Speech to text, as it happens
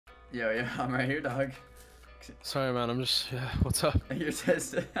Yo, I'm right here, dog. Sorry, man. I'm just. Yeah. What's up? You're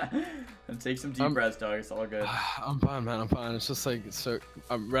just. Take some deep breaths, dog. It's all good. I'm fine, man. I'm fine. It's just like so.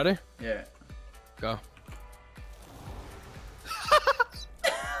 I'm ready. Yeah. Go.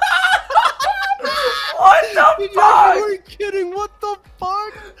 What the fuck? You were kidding. What the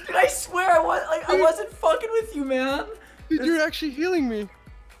fuck? Dude, I swear I wasn't fucking with you, man. Dude, you're actually healing me.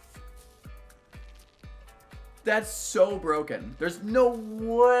 That's so broken. There's no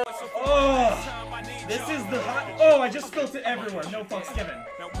way. Oh, this is the hot. Oh, I just spilled it everywhere. No fucks given.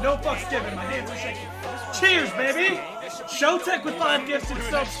 No fucks given. My hands are shaking. Cheers, baby. Showtech with 5 gifted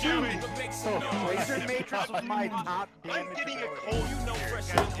subs too. Laser Matrix was my top damage. I'm getting a cold. You know fresh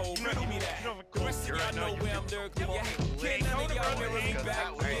and cold. Give me that. The rest of y'all know where I'm lurking. Can't none of y'all mirror me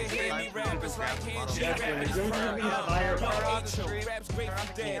back. Hear me rappers like handshake rappers. Raps great from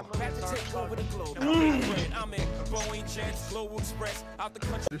dead. Back to take over the globe. I'm in Boeing Jets, Global Express, out the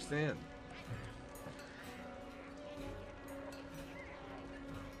country. Understand.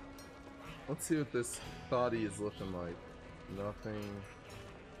 Let's see what this thoughty is looking like. Nothing.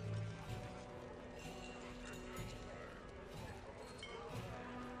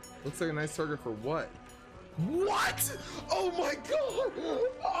 Looks like a nice target for what? What? Oh my god!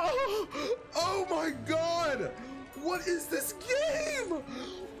 Oh my god! What is this game?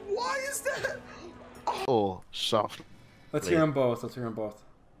 Why is that? Oh, soft. Let's hear them both. Let's hear them both.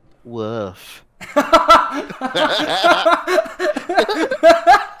 Woof.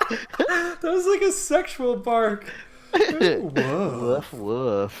 That was like a sexual bark. Whoa. Woof,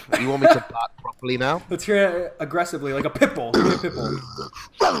 woof. You want me to bark properly now? Let's hear it aggressively, like a pit bull. Give me a pit bull.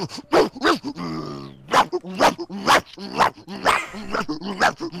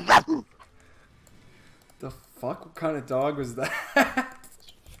 The fuck? What kind of dog was that?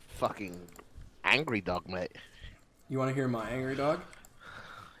 Fucking angry dog, mate. You want to hear my angry dog?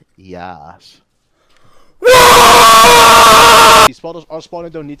 Yes. These puddles are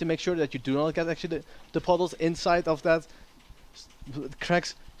spawning, don't need to make sure that you do not get actually the puddles inside of that.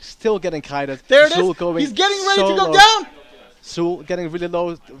 Cracks still getting kited. There it Zul is! going He's getting ready so to go low. down! Zul getting really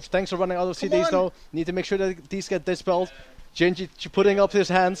low. Thanks for running out of CDs though. Need to make sure that these get dispelled. Gingy putting up his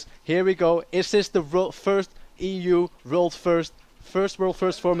hands. Here we go. Is this the first EU world first world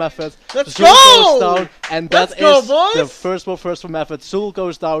first for method? Let's Zul go! goes down, and that is the first world first for method. Zul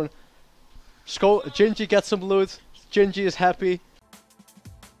goes down. Gingy gets some loot. Gingy is happy.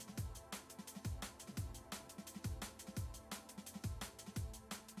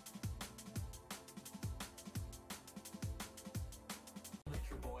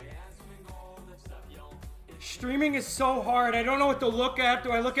 Streaming is so hard. I don't know what to look at.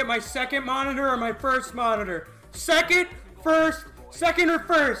 Do I look at my second monitor or my first monitor? Second, first, second or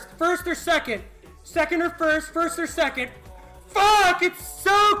first? First or second? Second or first? First or second? Fuck! It's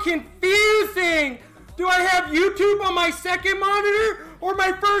so confusing! Do I have YouTube on my second monitor or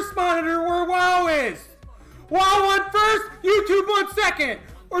my first monitor where WoW is? WoW on first, YouTube on second.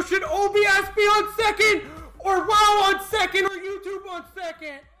 Or should OBS be on second? Or WoW on second or YouTube on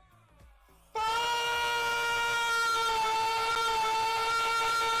second? Fuck!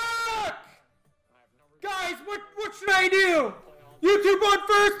 Guys, what should I do? YouTube on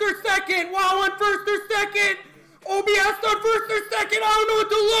first or second? WoW on first or second? OBS on first or second? I don't know what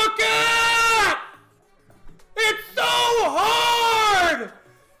to look at! It's so hard!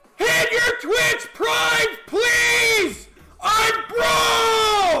 Hit your Twitch primes, please! I'm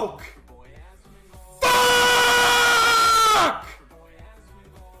broke! Fuck!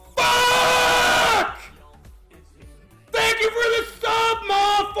 Fuck! Thank you for the sub,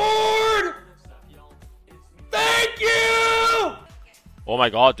 Ma Ford! Thank you! Oh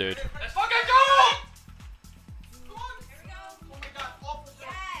my god, dude. Let's fucking go!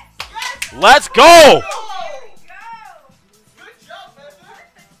 Let's go!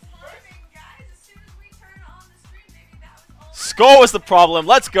 Skull was the problem.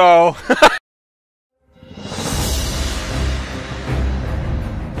 Let's go.